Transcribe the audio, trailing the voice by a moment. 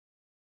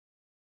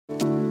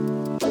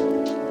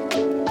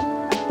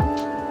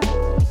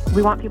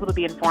We want people to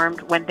be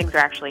informed when things are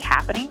actually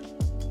happening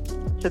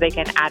so they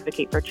can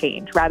advocate for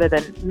change rather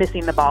than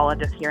missing the ball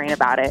and just hearing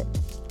about it.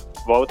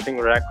 Voting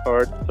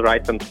records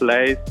right in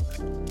place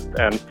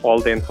and all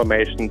the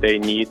information they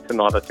need in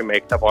order to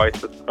make their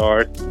voices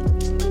heard.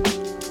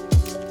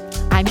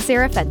 I'm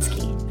Sarah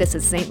Fenske. This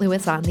is St.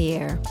 Louis on the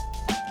Air.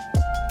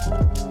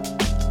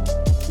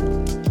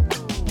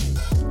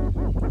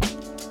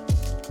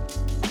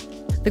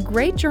 The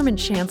great German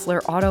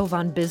Chancellor Otto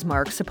von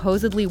Bismarck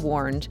supposedly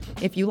warned,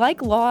 if you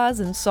like laws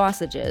and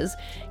sausages,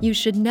 you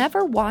should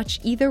never watch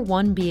either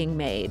one being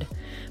made.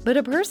 But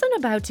a person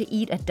about to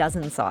eat a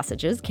dozen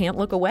sausages can't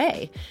look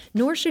away,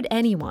 nor should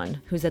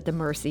anyone who's at the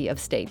mercy of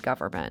state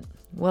government.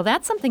 Well,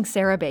 that's something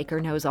Sarah Baker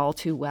knows all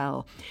too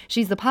well.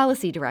 She's the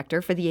policy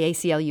director for the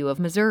ACLU of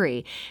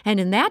Missouri,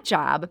 and in that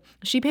job,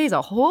 she pays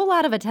a whole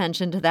lot of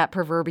attention to that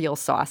proverbial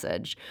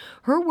sausage.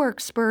 Her work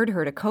spurred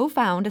her to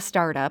co-found a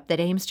startup that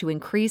aims to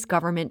increase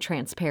government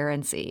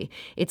transparency.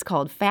 It's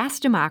called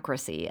Fast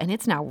Democracy, and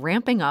it's now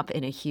ramping up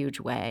in a huge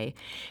way.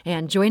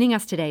 And joining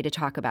us today to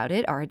talk about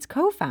it are its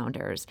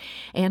co-founders.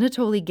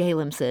 Anatoly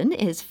Galimson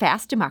is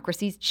Fast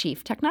Democracy's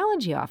Chief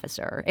Technology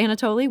Officer.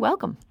 Anatoly,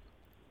 welcome.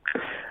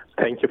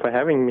 Thank you for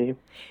having me.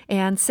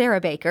 And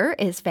Sarah Baker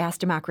is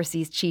Fast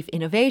Democracy's Chief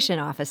Innovation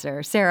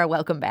Officer. Sarah,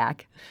 welcome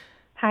back.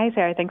 Hi,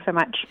 Sarah. Thanks so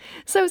much.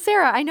 So,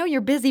 Sarah, I know you're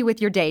busy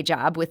with your day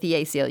job with the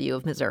ACLU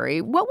of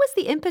Missouri. What was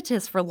the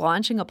impetus for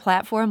launching a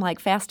platform like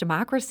Fast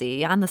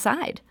Democracy on the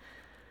side?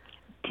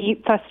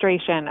 Deep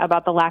frustration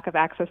about the lack of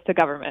access to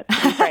government,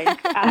 to be frank.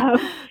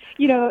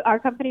 Our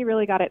company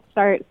really got its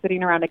start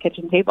sitting around a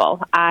kitchen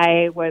table.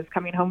 I was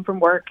coming home from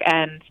work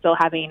and still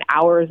having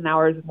hours and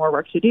hours of more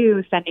work to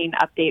do, sending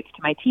updates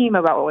to my team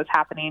about what was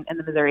happening in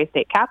the Missouri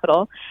State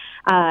Capitol,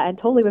 and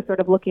totally was sort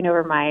of looking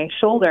over my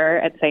shoulder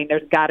and saying,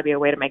 there's got to be a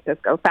way to make this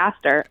go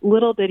faster.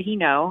 Little did he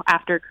know,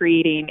 after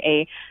creating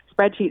a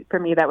spreadsheet for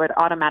me that would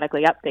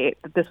automatically update,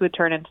 that this would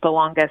turn into the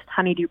longest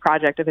honeydew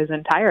project of his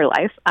entire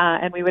life,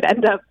 and we would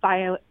end up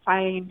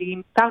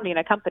founding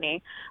a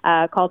company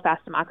called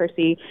Fast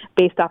Democracy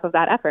based off of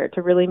that effort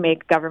to really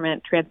make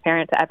government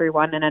transparent to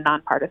everyone in a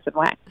nonpartisan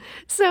way.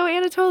 So,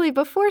 Anatoly,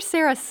 before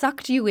Sarah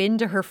sucked you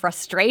into her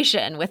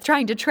frustration with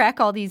trying to track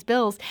all these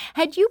bills,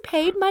 had you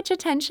paid much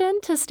attention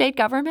to state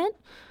government?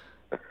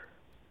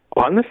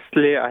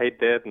 Honestly, I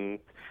didn't.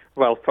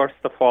 Well, first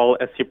of all,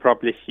 as you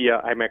probably hear,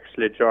 I'm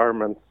actually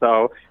German,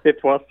 so it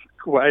would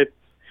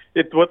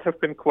have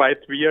been quite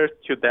weird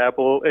to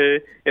dabble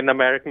in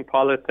American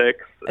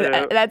politics.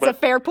 That's a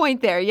fair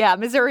point there. Yeah,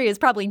 Missouri is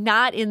probably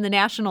not in the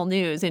national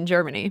news in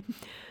Germany.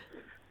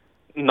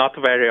 Not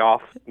very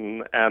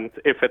often, and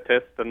if it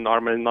is, then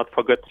normally not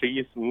for good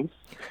reasons.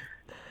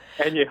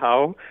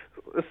 Anyhow,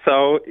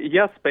 so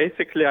yes,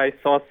 basically I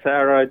saw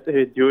Sarah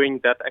doing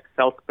that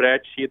Excel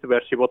spreadsheet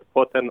where she would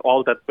put in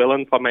all that bill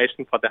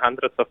information for the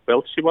hundreds of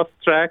bills she was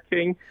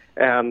tracking.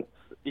 And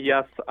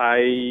yes,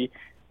 I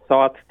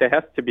thought there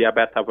has to be a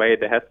better way.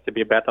 There has to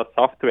be better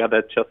software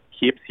that just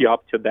keeps you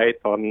up to date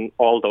on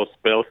all those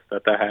bills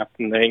that are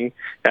happening.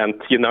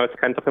 And, it's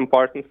kind of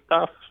important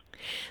stuff.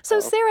 So,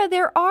 Sarah,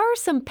 there are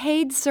some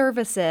paid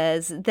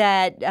services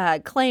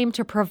that claim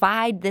to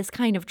provide this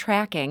kind of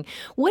tracking.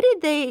 What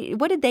did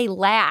they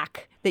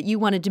lack that you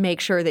wanted to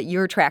make sure that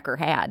your tracker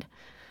had?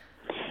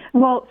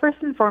 Well, first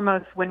and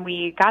foremost, when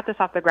we got this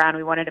off the ground,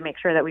 we wanted to make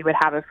sure that we would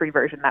have a free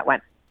version that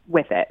went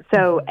with it.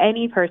 So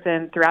any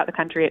person throughout the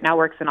country, it now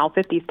works in all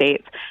 50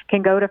 states,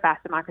 can go to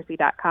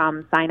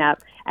fastdemocracy.com, sign up,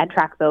 and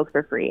track bills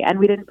for free. And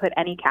we didn't put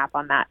any cap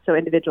on that, so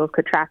individuals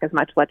could track as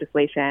much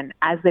legislation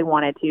as they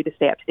wanted to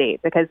stay up to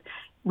date, because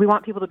we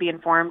want people to be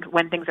informed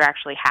when things are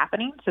actually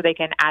happening so they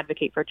can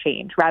advocate for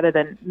change rather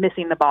than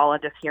missing the ball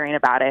and just hearing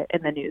about it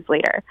in the news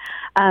later.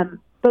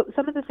 But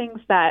some of the things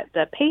that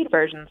the paid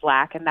versions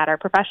lack and that our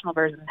professional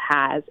version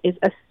has is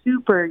a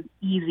super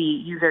easy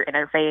user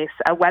interface,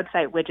 a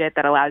website widget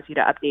that allows you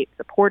to update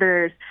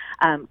supporters,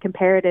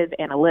 comparative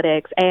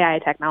analytics, AI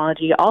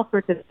technology, all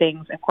sorts of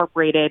things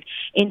incorporated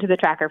into the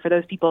tracker for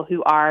those people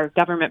who are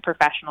government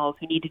professionals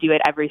who need to do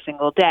it every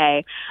single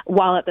day,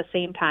 while at the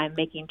same time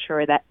making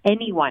sure that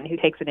anyone who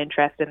takes an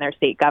interest in their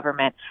state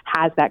government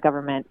has that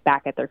government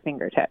back at their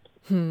fingertips.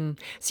 So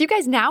you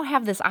guys now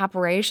have this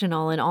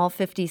operational in all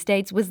 50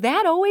 states. Was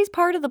that always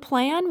part of the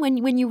plan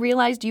when you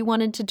realized you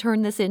wanted to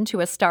turn this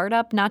into a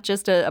startup, not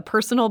just a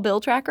personal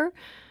bill tracker?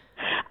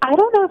 I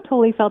don't know if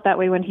Toly felt that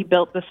way when he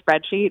built the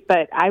spreadsheet,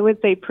 but I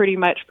would say pretty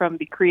much from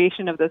the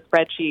creation of the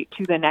spreadsheet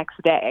to the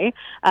next day,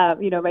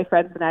 my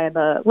friends and I in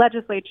the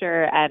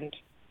legislature and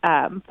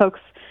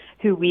folks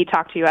who we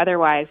talked to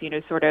otherwise,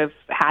 sort of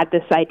had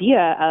this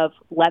idea of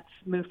let's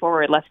move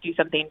forward, let's do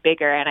something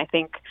bigger. And I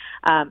think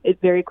it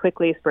very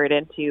quickly spurred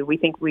into, we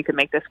think we could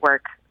make this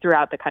work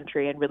throughout the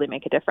country and really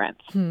make a difference.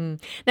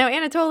 Now,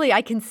 Anatoly,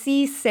 I can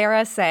see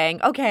Sarah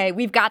saying, okay,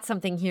 we've got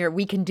something here.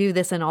 We can do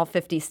this in all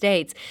 50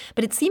 states.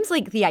 But it seems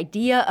like the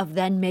idea of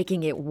then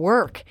making it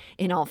work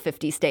in all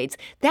 50 states,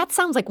 that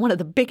sounds like one of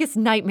the biggest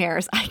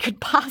nightmares I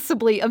could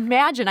possibly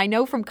imagine. I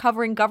know from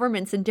covering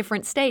governments in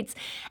different states,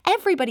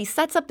 everybody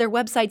sets up their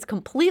websites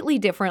completely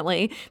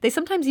differently. They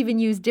sometimes even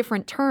use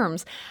different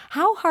terms.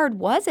 How hard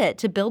was it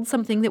to build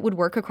something that would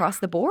work across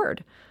the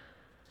board?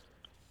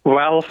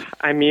 Well,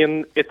 I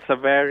mean, it's a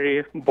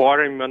very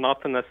boring,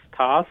 monotonous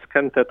task,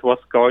 and it was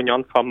going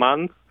on for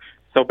months.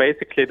 So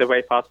basically, the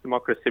way Fast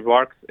Democracy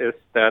works is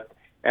that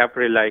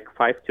every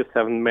 5 to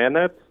 7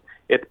 minutes,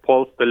 it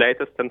pulls the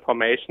latest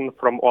information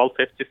from all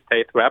 50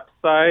 state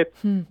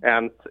websites,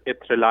 and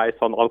it relies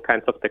on all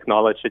kinds of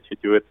technology to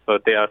do it. So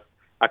there's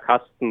a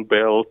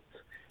custom-built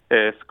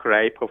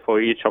scraper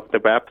for each of the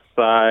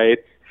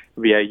websites.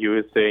 We are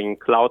using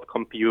cloud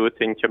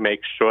computing to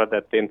make sure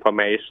that the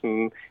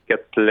information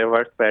gets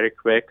delivered very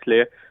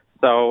quickly.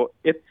 So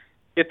it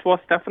was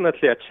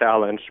definitely a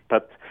challenge,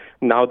 but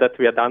now that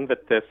we are done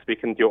with this, we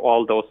can do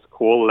all those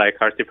cool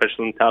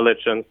artificial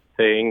intelligence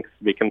things.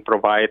 We can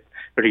provide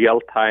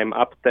real-time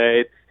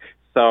updates.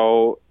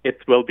 So it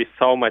will be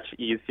so much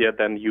easier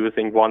than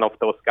using one of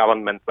those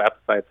government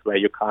websites where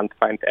you can't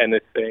find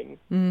anything.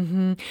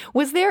 Mm-hmm.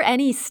 Was there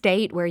any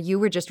state where you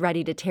were just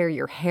ready to tear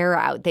your hair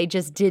out? They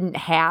just didn't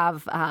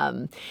have,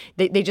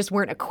 they just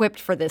weren't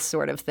equipped for this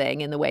sort of thing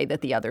in the way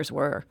that the others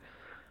were?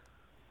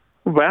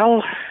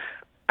 Well,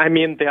 I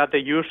mean, they are the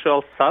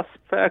usual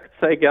suspects,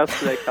 I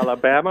guess, like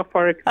Alabama,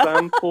 for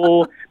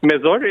example.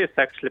 Missouri is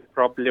actually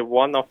probably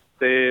one of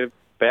the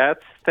bad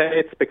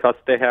states because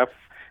they have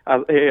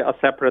a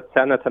separate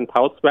Senate and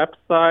House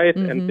website,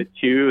 and the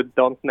two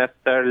don't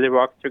necessarily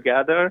work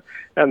together.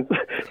 And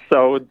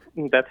so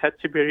that had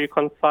to be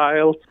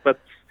reconciled. But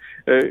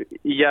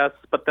yes,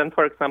 but then,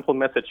 for example,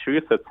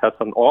 Massachusetts has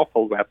an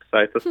awful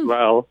website as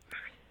well.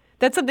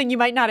 That's something you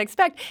might not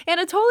expect.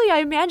 Anatoly, I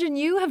imagine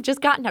you have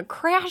just gotten a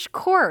crash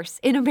course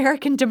in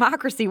American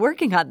democracy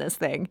working on this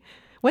thing.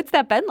 What's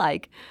that been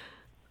like?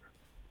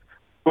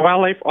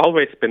 Well, I've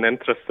always been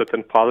interested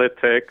in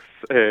politics,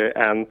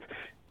 and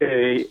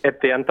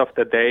at the end of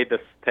the day, the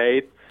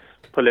state's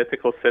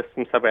political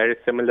systems are very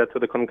similar to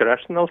the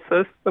congressional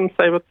systems,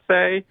 I would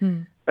say.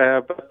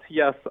 But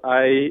yes,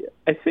 I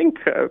think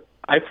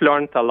I've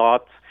learned a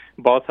lot,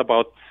 both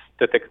about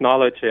the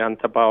technology and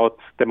about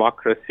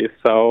democracy.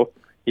 So,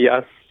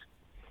 yes.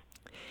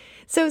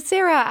 So,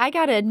 Sarah, I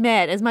got to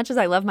admit, as much as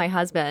I love my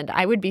husband,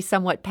 I would be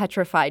somewhat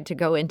petrified to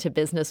go into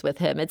business with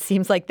him. It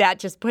seems like that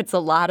just puts a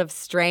lot of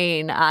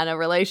strain on a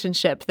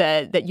relationship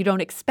that you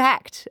don't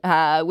expect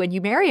when you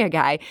marry a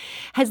guy.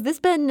 Has this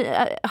been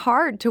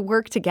hard to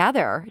work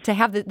together, to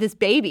have this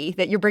baby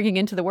that you're bringing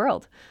into the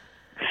world?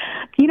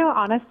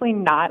 Honestly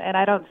not. And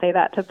I don't say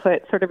that to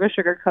put sort of a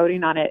sugar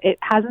coating on it. It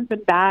hasn't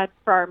been bad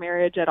for our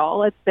marriage at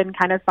all. It's been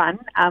kind of fun.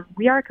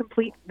 We are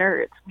complete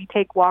nerds. We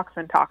take walks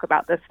and talk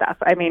about this stuff.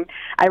 I mean,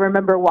 I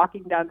remember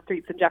walking down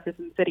streets in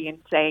Jefferson City and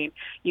saying,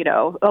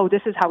 oh,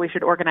 this is how we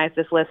should organize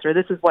this list, or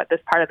this is what this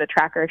part of the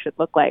tracker should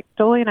look like.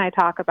 Jolie and I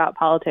talk about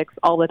politics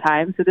all the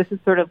time. So this is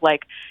sort of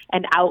like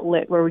an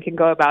outlet where we can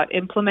go about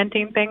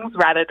implementing things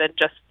rather than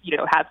just,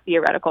 have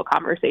theoretical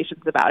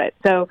conversations about it.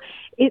 So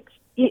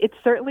it's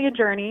certainly a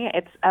journey.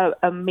 It's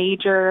a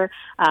major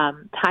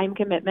time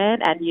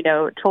commitment, and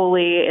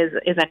Jolie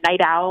is a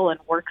night owl and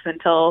works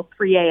until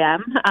 3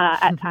 a.m.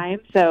 At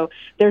times. So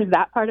there's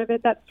that part of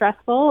it that's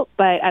stressful.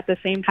 But at the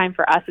same time,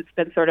 for us, it's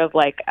been sort of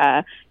like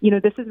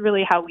this is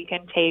really how we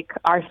can take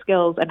our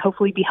skills and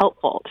hopefully be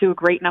helpful to a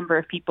great number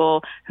of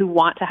people who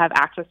want to have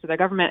access to their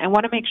government and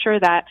want to make sure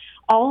that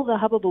all the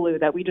hubbubaloo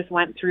that we just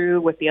went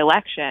through with the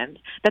elections,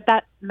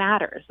 that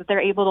matters, that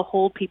they're able to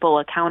hold people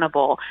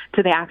accountable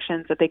to the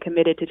actions that they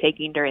committed to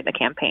taking during the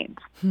campaigns.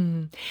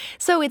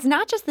 So it's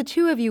not just the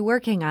two of you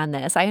working on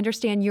this. I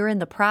understand you're in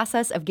the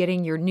process of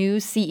getting your new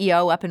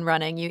CEO up and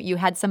running. You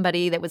had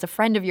somebody that was a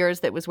friend of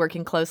yours that was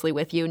working closely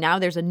with you. Now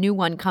there's a new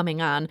one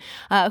coming on.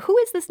 Who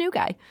is this new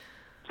guy?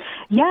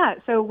 Yeah,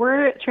 so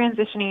we're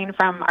transitioning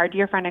from our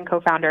dear friend and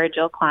co-founder,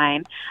 Jill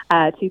Klein,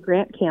 to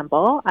Grant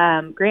Campbell.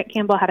 Grant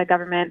Campbell had a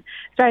government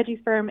strategies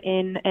firm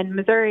in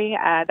Missouri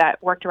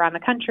that worked around the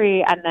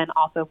country and then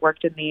also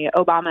worked in the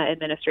Obama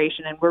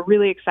administration. And we're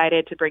really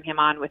excited to bring him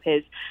on with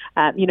his,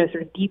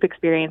 sort of deep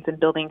experience in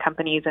building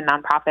companies and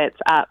nonprofits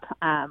up.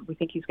 We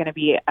think he's going to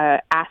be an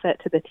asset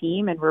to the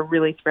team, and we're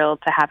really thrilled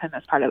to have him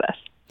as part of this.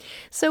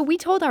 So we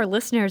told our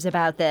listeners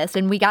about this,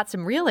 and we got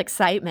some real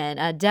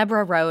excitement.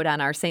 Deborah wrote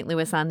on our St.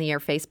 Louis on the Air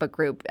Facebook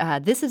group.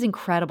 This is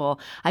incredible.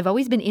 I've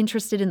always been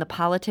interested in the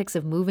politics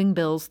of moving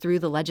bills through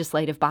the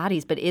legislative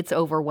bodies, but it's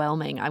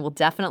overwhelming. I will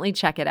definitely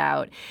check it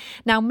out.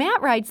 Now,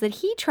 Matt writes that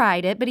he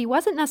tried it, but he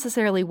wasn't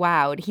necessarily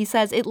wowed. He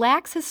says it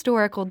lacks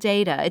historical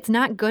data. It's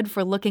not good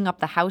for looking up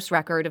the House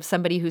record of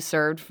somebody who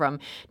served from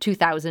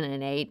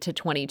 2008 to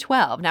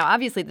 2012. Now,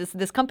 obviously,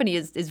 this company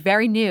is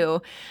very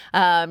new.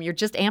 You're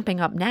just amping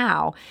up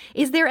now.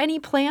 Is there any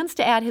plans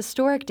to add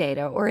historic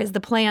data, or is the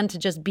plan to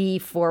just be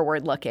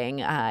forward-looking,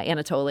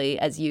 Anatoly,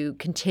 as you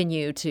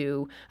continue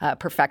to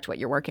perfect what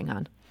you're working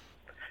on?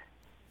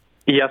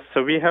 Yes,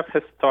 so we have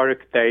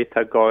historic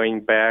data going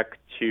back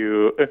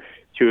to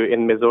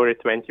in Missouri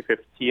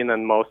 2015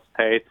 and most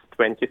states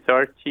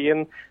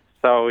 2013.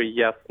 So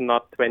yes,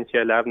 not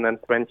 2011 and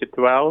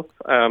 2012.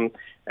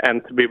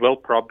 And we will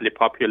probably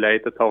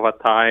populate it over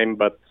time,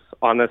 but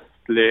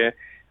honestly,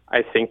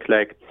 I think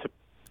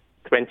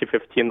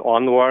 2015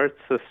 onwards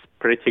is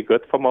pretty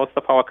good for most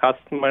of our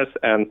customers.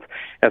 And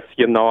as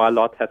you know, a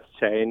lot has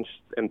changed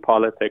in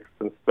politics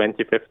since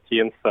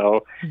 2015.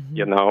 So,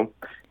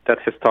 that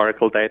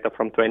historical data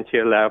from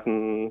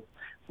 2011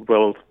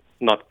 will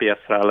not be as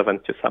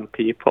relevant to some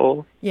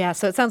people. Yeah,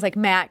 so it sounds like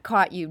Matt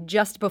caught you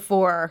just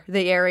before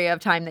the area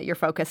of time that you're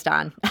focused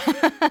on.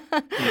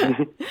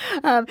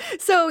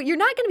 So you're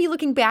not going to be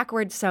looking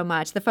backwards so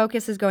much. The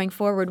focus is going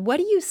forward. What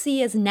do you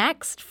see as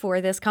next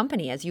for this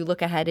company as you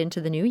look ahead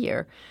into the new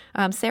year?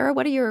 Sarah,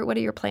 what are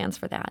your plans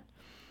for that?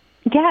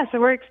 Yeah, so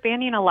we're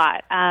expanding a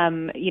lot,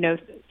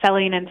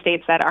 selling in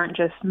states that aren't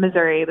just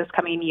Missouri this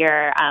coming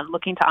year,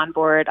 looking to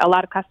onboard a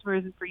lot of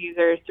customers and for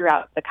users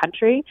throughout the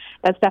country.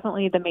 That's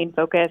definitely the main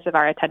focus of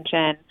our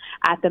attention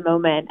at the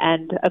moment.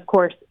 And of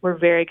course, we're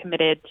very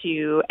committed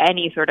to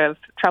any sort of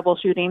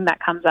troubleshooting that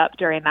comes up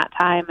during that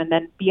time. And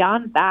then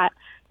beyond that,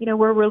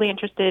 we're really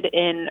interested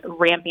in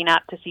ramping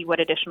up to see what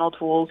additional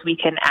tools we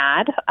can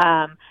add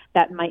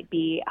that might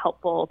be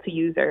helpful to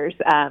users,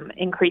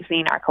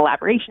 increasing our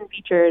collaboration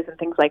features and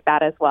things like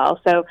that as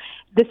well. So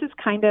this is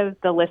kind of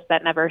the list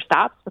that never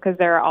stops, because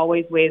there are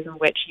always ways in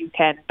which you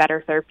can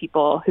better serve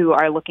people who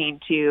are looking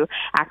to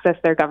access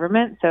their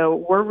government. So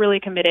we're really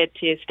committed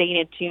to staying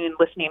in tune,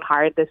 listening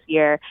hard this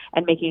year,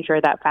 and making sure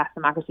that Fast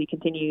Democracy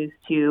continues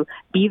to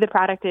be the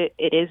product it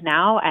is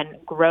now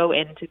and grow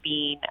into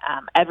being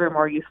ever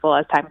more useful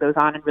as time goes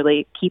on, and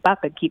really keep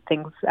up and keep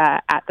things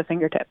at the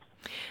fingertips.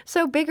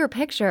 So bigger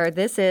picture,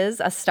 this is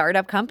a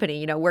startup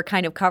company. We're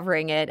kind of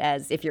covering it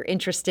as if you're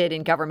interested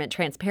in government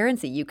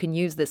transparency, you can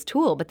use this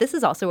tool. But this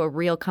is also a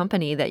real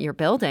company that you're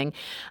building.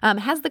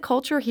 Has the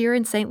culture here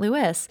in St.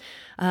 Louis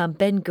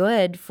been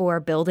good for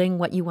building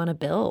what you want to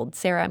build?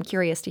 Sarah, I'm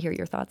curious to hear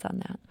your thoughts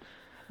on that.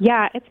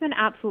 Yeah, it's been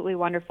absolutely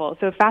wonderful.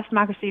 So Fast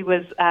Democracy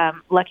was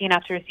lucky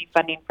enough to receive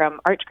funding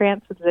from Arch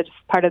Grants, which is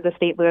part of the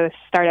St. Louis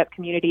startup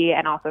community,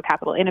 and also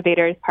Capital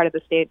Innovators, part of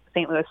the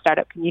St. Louis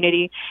startup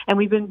community. And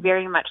we've been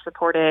very much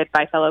supported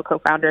by fellow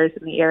co-founders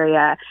in the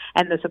area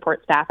and the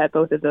support staff at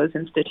both of those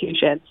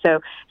institutions. So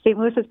St.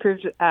 Louis has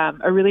proved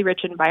a really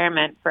rich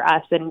environment for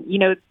us. And,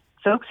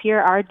 folks here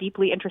are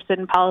deeply interested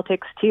in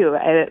politics, too.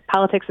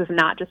 Politics is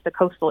not just a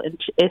coastal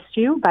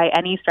issue by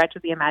any stretch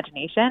of the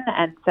imagination.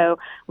 And so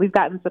we've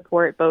gotten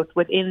support both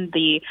within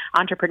the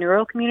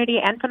entrepreneurial community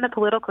and from the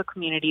political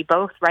community,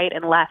 both right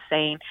and left,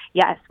 saying,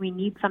 yes, we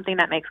need something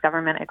that makes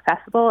government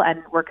accessible,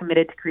 and we're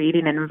committed to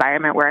creating an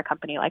environment where a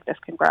company like this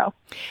can grow.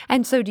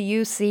 And so do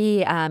you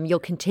see you'll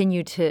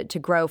continue to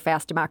grow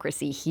Fast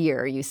Democracy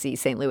here? You see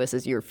St. Louis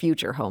as your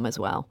future home as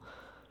well?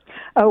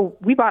 Oh,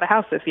 we bought a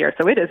house this year,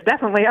 so it is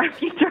definitely our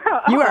future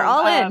home. You are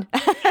all in.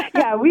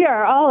 Yeah, we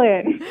are all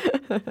in.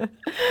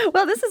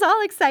 Well, this is all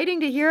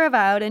exciting to hear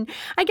about. And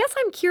I guess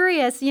I'm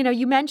curious,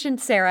 you mentioned,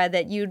 Sarah,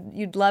 that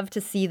you'd love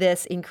to see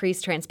this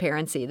increased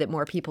transparency, that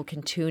more people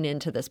can tune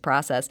into this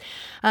process.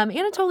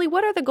 Anatoly,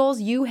 what are the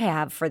goals you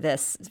have for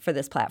this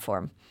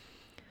platform?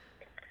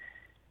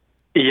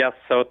 Yes,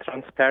 so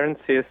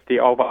transparency is the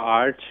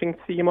overarching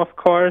theme, of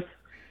course.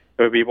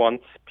 We want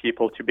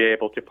people to be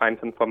able to find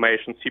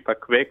information super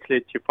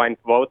quickly, to find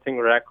voting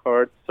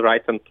records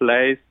right in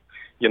place.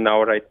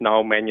 Right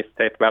now, many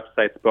state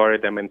websites bury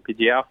them in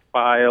PDF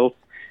files.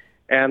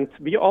 And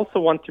we also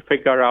want to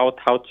figure out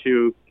how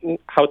to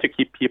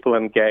keep people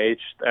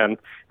engaged and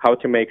how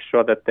to make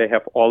sure that they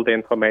have all the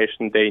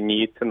information they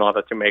need in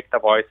order to make their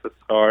voices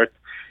heard.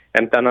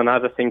 And then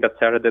another thing that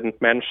Sarah didn't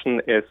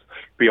mention is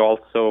we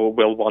also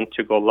will want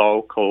to go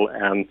local,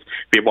 and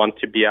we want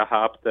to be a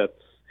hub that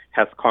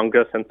has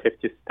Congress in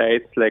 50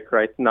 states like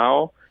right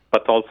now,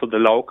 but also the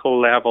local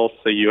level.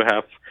 So you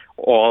have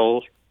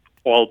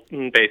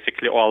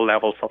basically all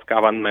levels of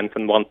government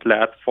in one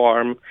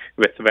platform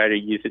with very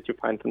easy to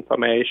find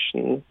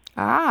information.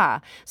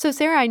 So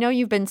Sarah, I know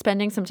you've been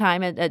spending some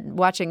time at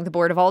watching the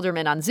Board of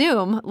Aldermen on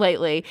Zoom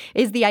lately.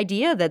 Is the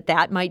idea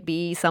that might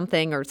be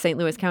something, or St.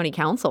 Louis County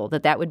Council,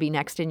 that would be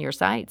next in your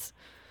sights?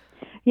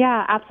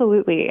 Yeah,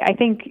 absolutely. I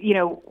think,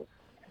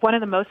 one of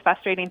the most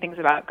frustrating things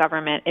about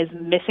government is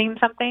missing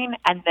something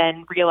and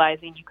then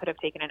realizing you could have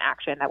taken an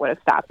action that would have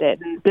stopped it.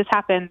 And this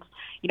happens,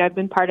 I've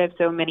been part of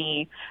so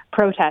many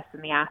protests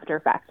and the after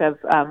effect of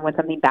when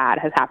something bad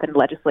has happened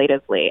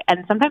legislatively.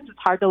 And sometimes it's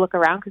hard to look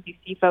around because you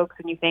see folks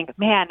and you think,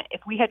 man,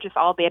 if we had just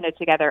all banded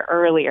together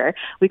earlier,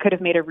 we could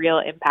have made a real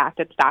impact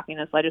at stopping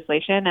this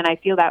legislation. And I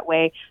feel that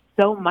way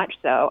so much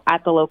so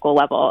at the local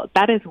level.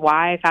 That is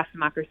why Fast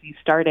Democracy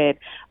started,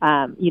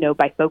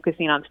 by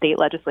focusing on state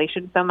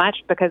legislation so much,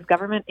 because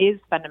government is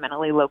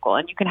fundamentally local,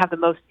 and you can have the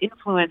most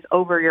influence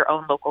over your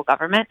own local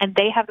government, and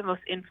they have the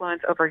most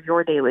influence over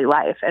your daily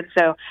life. And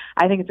so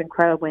I think it's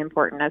incredibly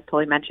important, as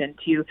Tully mentioned,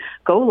 to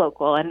go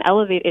local and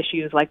elevate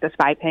issues like the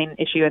spy plane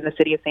issue in the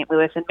city of St.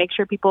 Louis and make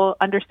sure people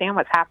understand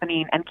what's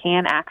happening and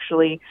can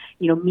actually,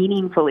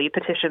 meaningfully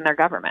petition their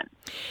government.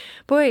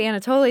 Boy,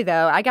 Anatoly,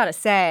 though, I got to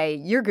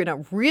say, you're going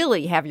to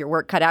really have your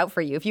work cut out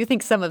for you. If you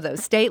think some of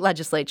those state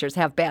legislatures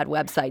have bad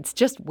websites,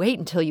 just wait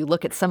until you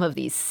look at some of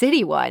these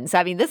city ones.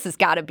 I mean, this is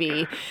going to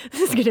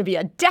be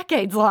a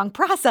decades-long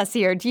process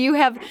here. Do you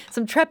have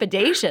some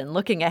trepidation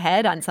looking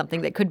ahead on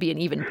something that could be an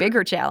even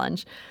bigger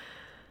challenge?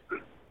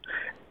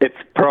 It's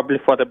probably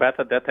for the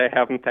better that I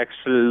haven't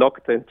actually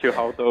looked into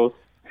how those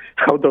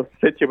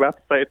city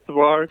websites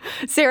work.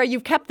 Sarah,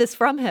 you've kept this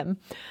from him.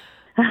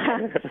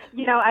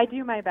 I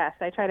do my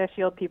best. I try to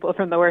shield people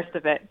from the worst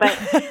of it. But,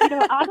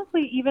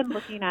 honestly, even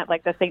looking at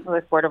the St.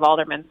 Louis Board of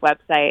Aldermen's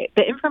website,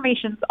 the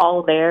information's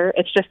all there.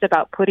 It's just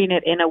about putting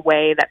it in a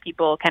way that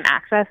people can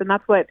access. And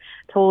that's what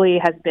Tully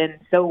has been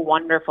so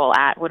wonderful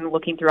at when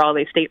looking through all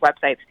these state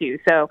websites, too.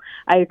 So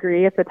I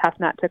agree it's a tough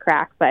nut to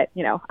crack. But,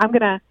 I'm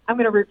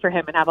gonna root for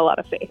him and have a lot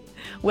of faith.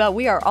 Well,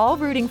 we are all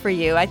rooting for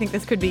you. I think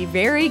this could be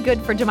very good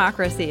for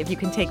democracy if you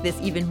can take this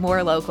even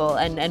more local.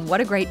 And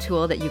what a great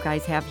tool that you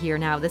guys have here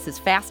now. This is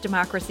Fast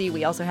Democracy.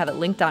 We also have it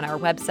linked on our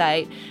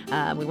website.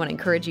 We want to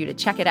encourage you to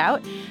check it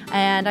out.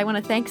 And I want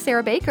to thank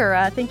Sarah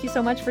Baker. Thank you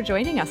so much for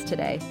joining us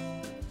today.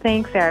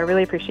 Thanks, Sarah. I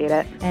really appreciate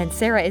it. And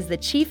Sarah is the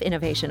Chief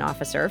Innovation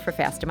Officer for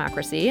Fast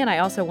Democracy. And I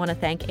also want to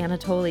thank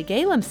Anatoly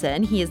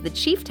Galimson. He is the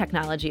Chief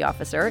Technology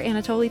Officer.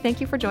 Anatoly,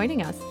 thank you for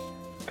joining us.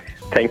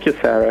 Thank you,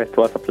 Sarah. It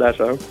was a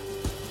pleasure.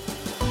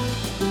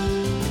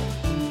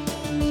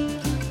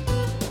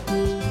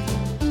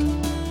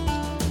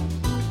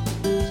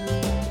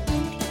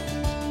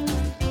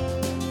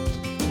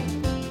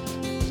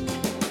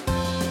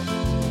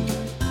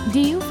 Do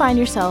you find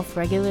yourself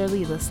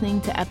regularly listening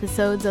to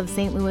episodes of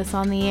St. Louis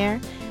on the Air?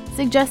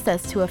 Suggest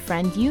us to a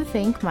friend you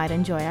think might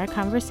enjoy our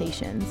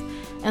conversations,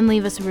 and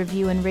leave us a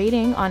review and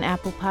rating on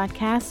Apple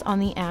Podcasts on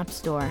the App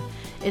Store.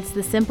 It's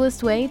the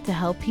simplest way to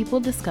help people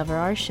discover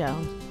our show.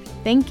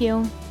 Thank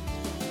you.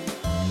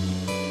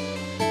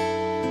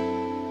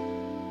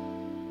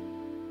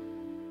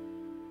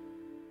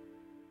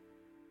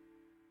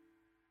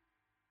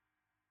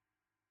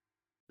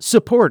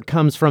 Support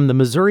comes from the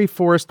Missouri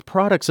Forest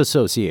Products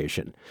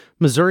Association.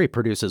 Missouri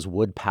produces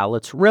wood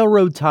pallets,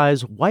 railroad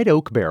ties, white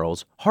oak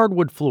barrels,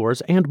 hardwood floors,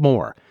 and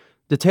more.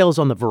 Details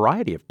on the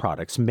variety of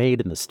products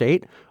made in the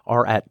state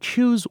are at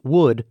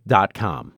choosewood.com.